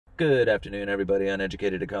Good afternoon, everybody.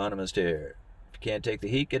 Uneducated Economist here. If you can't take the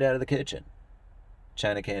heat, get out of the kitchen.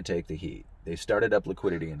 China can't take the heat. They started up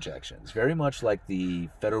liquidity injections. Very much like the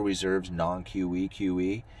Federal Reserve's non-QE,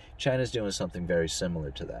 QE, China's doing something very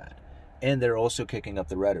similar to that. And they're also kicking up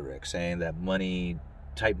the rhetoric, saying that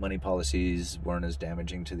tight money policies weren't as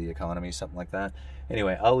damaging to the economy, something like that.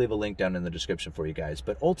 Anyway, I'll leave a link down in the description for you guys.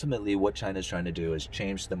 But ultimately, what China's trying to do is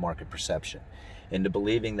change the market perception into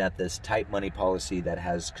believing that this tight money policy that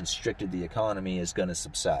has constricted the economy is going to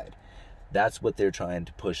subside. That's what they're trying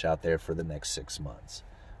to push out there for the next 6 months.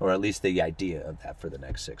 Or at least the idea of that for the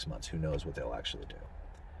next 6 months. Who knows what they'll actually do.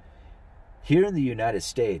 Here in the United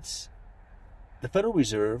States, the Federal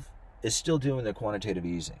Reserve is still doing their quantitative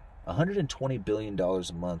easing. $120 billion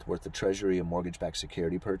a month worth of Treasury and mortgage-backed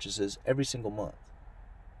security purchases every single month.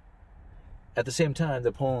 At the same time,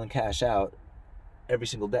 they're pulling cash out every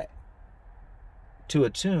single day to a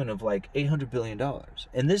tune of like $800 billion.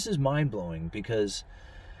 And this is mind-blowing because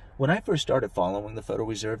when I first started following the Federal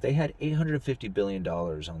Reserve, they had $850 billion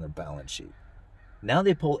on their balance sheet. Now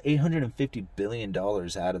they pull $850 billion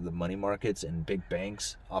out of the money markets and big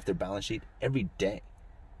banks off their balance sheet every day.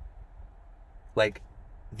 Like,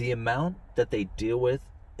 the amount that they deal with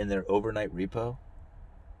in their overnight repo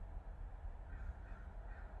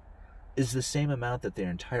is the same amount that their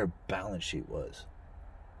entire balance sheet was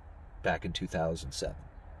back in 2007.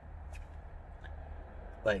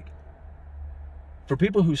 Like, for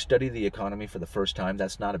people who study the economy for the first time,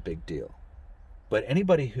 that's not a big deal. But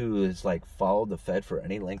anybody who has like followed the Fed for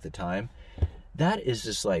any length of time, that is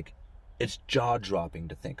just like, it's jaw-dropping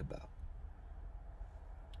to think about.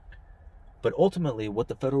 But ultimately, what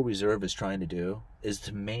the Federal Reserve is trying to do is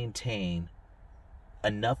to maintain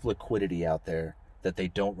enough liquidity out there that they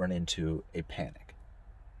don't run into a panic.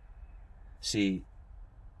 See,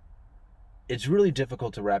 it's really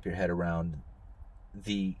difficult to wrap your head around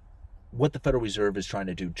what the Federal Reserve is trying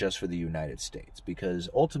to do just for the United States, because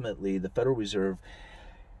ultimately the Federal Reserve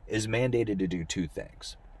is mandated to do two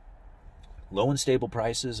things: low and stable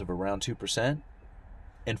prices of around 2%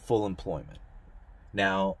 and full employment.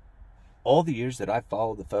 Now, all the years that I've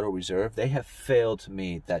followed the Federal Reserve, they have failed to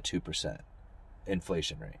meet that 2%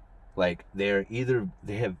 inflation rate. Like, they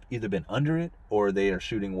have either been under it or they are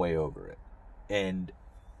shooting way over it. And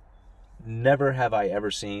never have I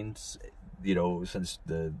ever seen, since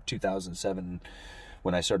the 2007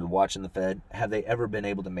 when I started watching the Fed, have they ever been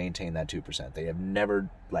able to maintain that 2%. They have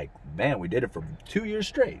never, we did it for 2 years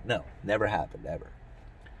straight. No, never happened, ever.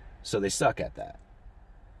 So they suck at that.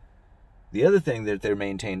 The other thing that they're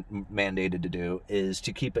mandated to do is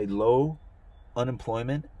to keep a low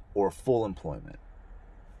unemployment or full employment.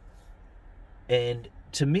 And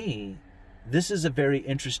to me, this is a very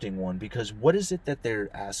interesting one, because what is it that they're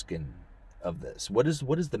asking of this? What is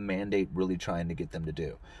the mandate really trying to get them to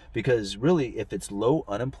do? Because really, if it's low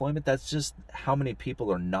unemployment, that's just how many people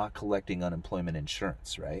are not collecting unemployment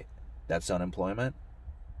insurance, right? That's unemployment.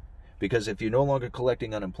 Because if you're no longer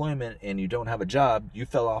collecting unemployment and you don't have a job, you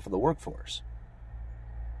fell off of the workforce.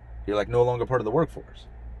 You're like no longer part of the workforce.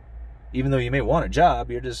 Even though you may want a job,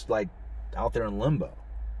 you're just like out there in limbo.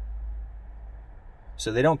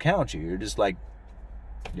 So they don't count you. You're just like,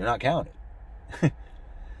 you're not counted.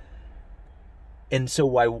 And so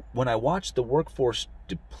when I watch the workforce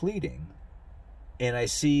depleting, and I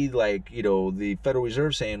see the Federal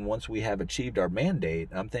Reserve saying once we have achieved our mandate,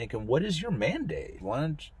 I'm thinking, what is your mandate? Why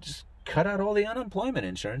don't you just cut out all the unemployment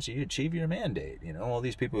insurance? You achieve your mandate. All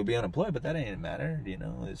these people would be unemployed, but that ain't matter.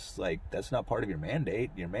 It's like, that's not part of your mandate.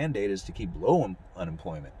 Your mandate is to keep low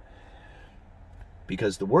unemployment,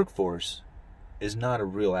 because the workforce is not a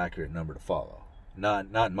real accurate number to follow. Not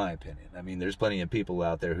in my opinion. I mean, there's plenty of people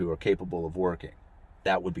out there who are capable of working.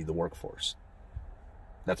 That would be the workforce.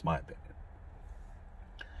 That's my opinion.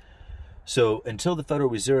 So until the Federal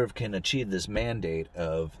Reserve can achieve this mandate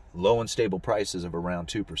of low and stable prices of around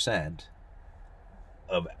 2%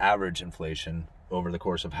 of average inflation over the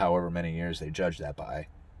course of however many years they judge that by,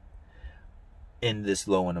 in this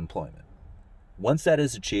low unemployment, once that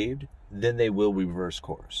is achieved, then they will reverse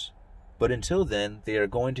course. But until then, they are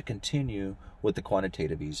going to continue with the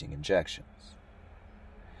quantitative easing injections.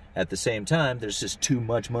 At the same time, there's just too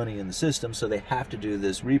much money in the system, so they have to do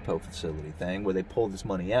this repo facility thing where they pull this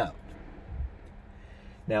money out.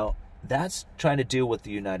 Now, that's trying to deal with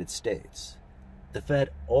the United States. The Fed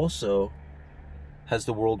also has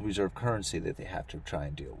the world reserve currency that they have to try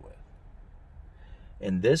and deal with.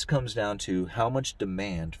 And this comes down to how much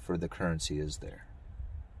demand for the currency is there.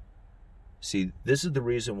 See, this is the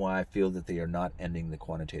reason why I feel that they are not ending the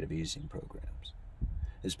quantitative easing programs.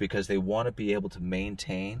 Is because they want to be able to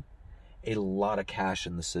maintain a lot of cash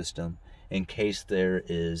in the system in case there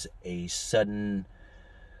is a sudden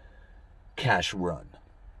cash run.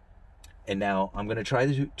 And now I'm going to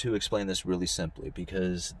try to explain this really simply,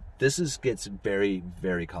 because this gets very,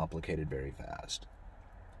 very complicated very fast.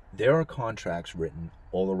 There are contracts written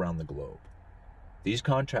all around the globe. These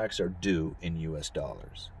contracts are due in US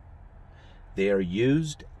dollars. They are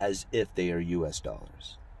used as if they are US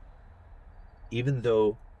dollars, even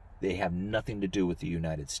though they have nothing to do with the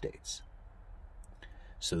United States.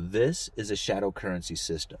 So this is a shadow currency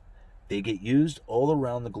system. They get used all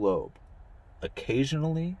around the globe.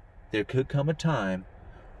 Occasionally, there could come a time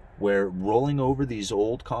where rolling over these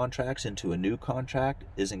old contracts into a new contract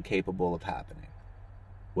is incapable of happening.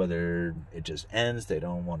 Whether it just ends, they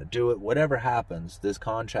don't want to do it, whatever happens, this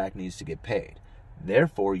contract needs to get paid.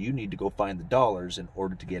 Therefore, you need to go find the dollars in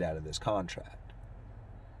order to get out of this contract.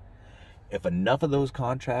 If enough of those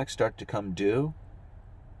contracts start to come due,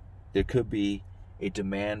 there could be a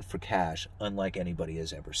demand for cash unlike anybody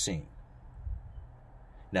has ever seen.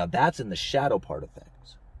 Now, that's in the shadow part of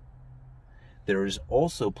things. There is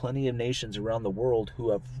also plenty of nations around the world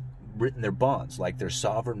who have written their bonds, like their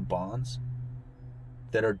sovereign bonds,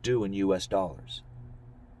 that are due in US dollars.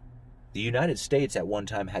 The United States at one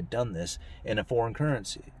time had done this in a foreign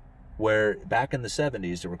currency, where back in the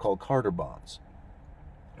 70s they were called Carter bonds,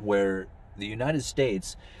 where the United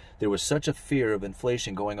States, there was such a fear of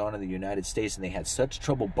inflation going on in the United States, and they had such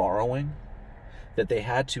trouble borrowing that they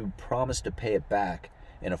had to promise to pay it back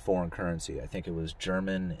in a foreign currency. I think it was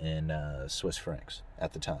German and Swiss francs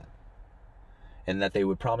at the time. And that they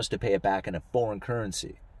would promise to pay it back in a foreign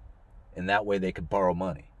currency, and that way they could borrow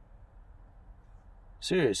money.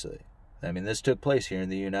 Seriously. I mean, this took place here in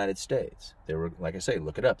the United States. They were, like I say,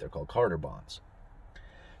 look it up. They're called Carter bonds.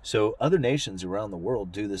 So other nations around the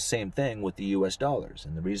world do the same thing with the US dollars.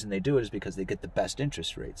 And the reason they do it is because they get the best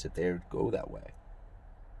interest rates if they go that way.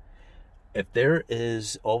 If there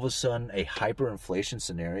is all of a sudden a hyperinflation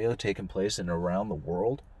scenario taking place in around the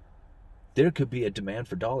world, there could be a demand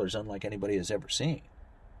for dollars unlike anybody has ever seen.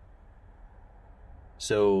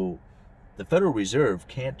 So the Federal Reserve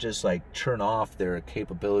can't just like turn off their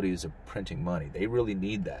capabilities of printing money. They really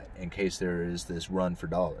need that in case there is this run for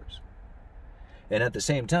dollars. And at the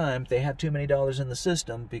same time, they have too many dollars in the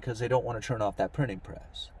system because they don't want to turn off that printing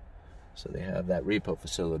press. So they have that repo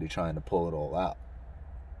facility trying to pull it all out.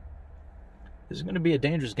 This is going to be a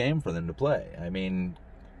dangerous game for them to play. I mean,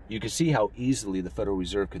 you can see how easily the Federal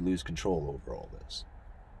Reserve could lose control over all this.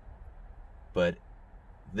 But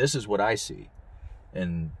this is what I see.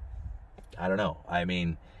 And I don't know. I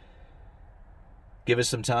mean, give us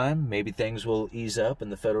some time. Maybe things will ease up and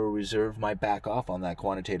the Federal Reserve might back off on that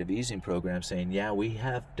quantitative easing program, saying, yeah, we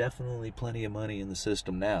have definitely plenty of money in the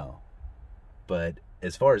system now. But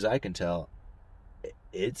as far as I can tell,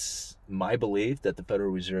 it's my belief that the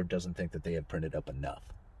Federal Reserve doesn't think that they have printed up enough.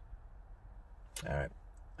 All right.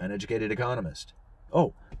 Uneducated Economist.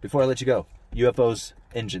 Oh, before I let you go, UFO's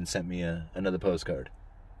Engine sent me another postcard.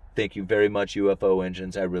 Thank you very much, UFO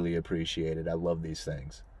Engines. I really appreciate it. I love these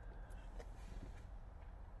things.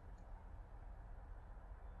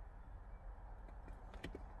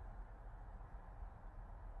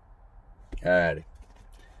 Alrighty.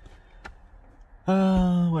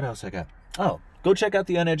 What else I got? Oh, go check out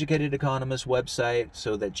the Uneducated Economist website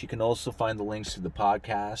so that you can also find the links to the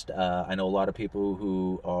podcast. I know a lot of people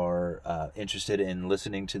who are interested in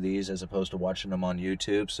listening to these as opposed to watching them on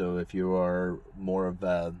YouTube. So if you are more of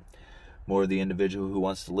the individual who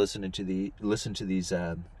wants to listen to these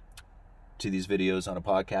videos on a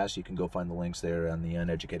podcast, you can go find the links there on the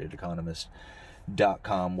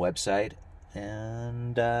uneducatedeconomist.com website.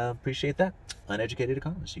 And appreciate that. Uneducated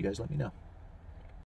Economist. You guys let me know.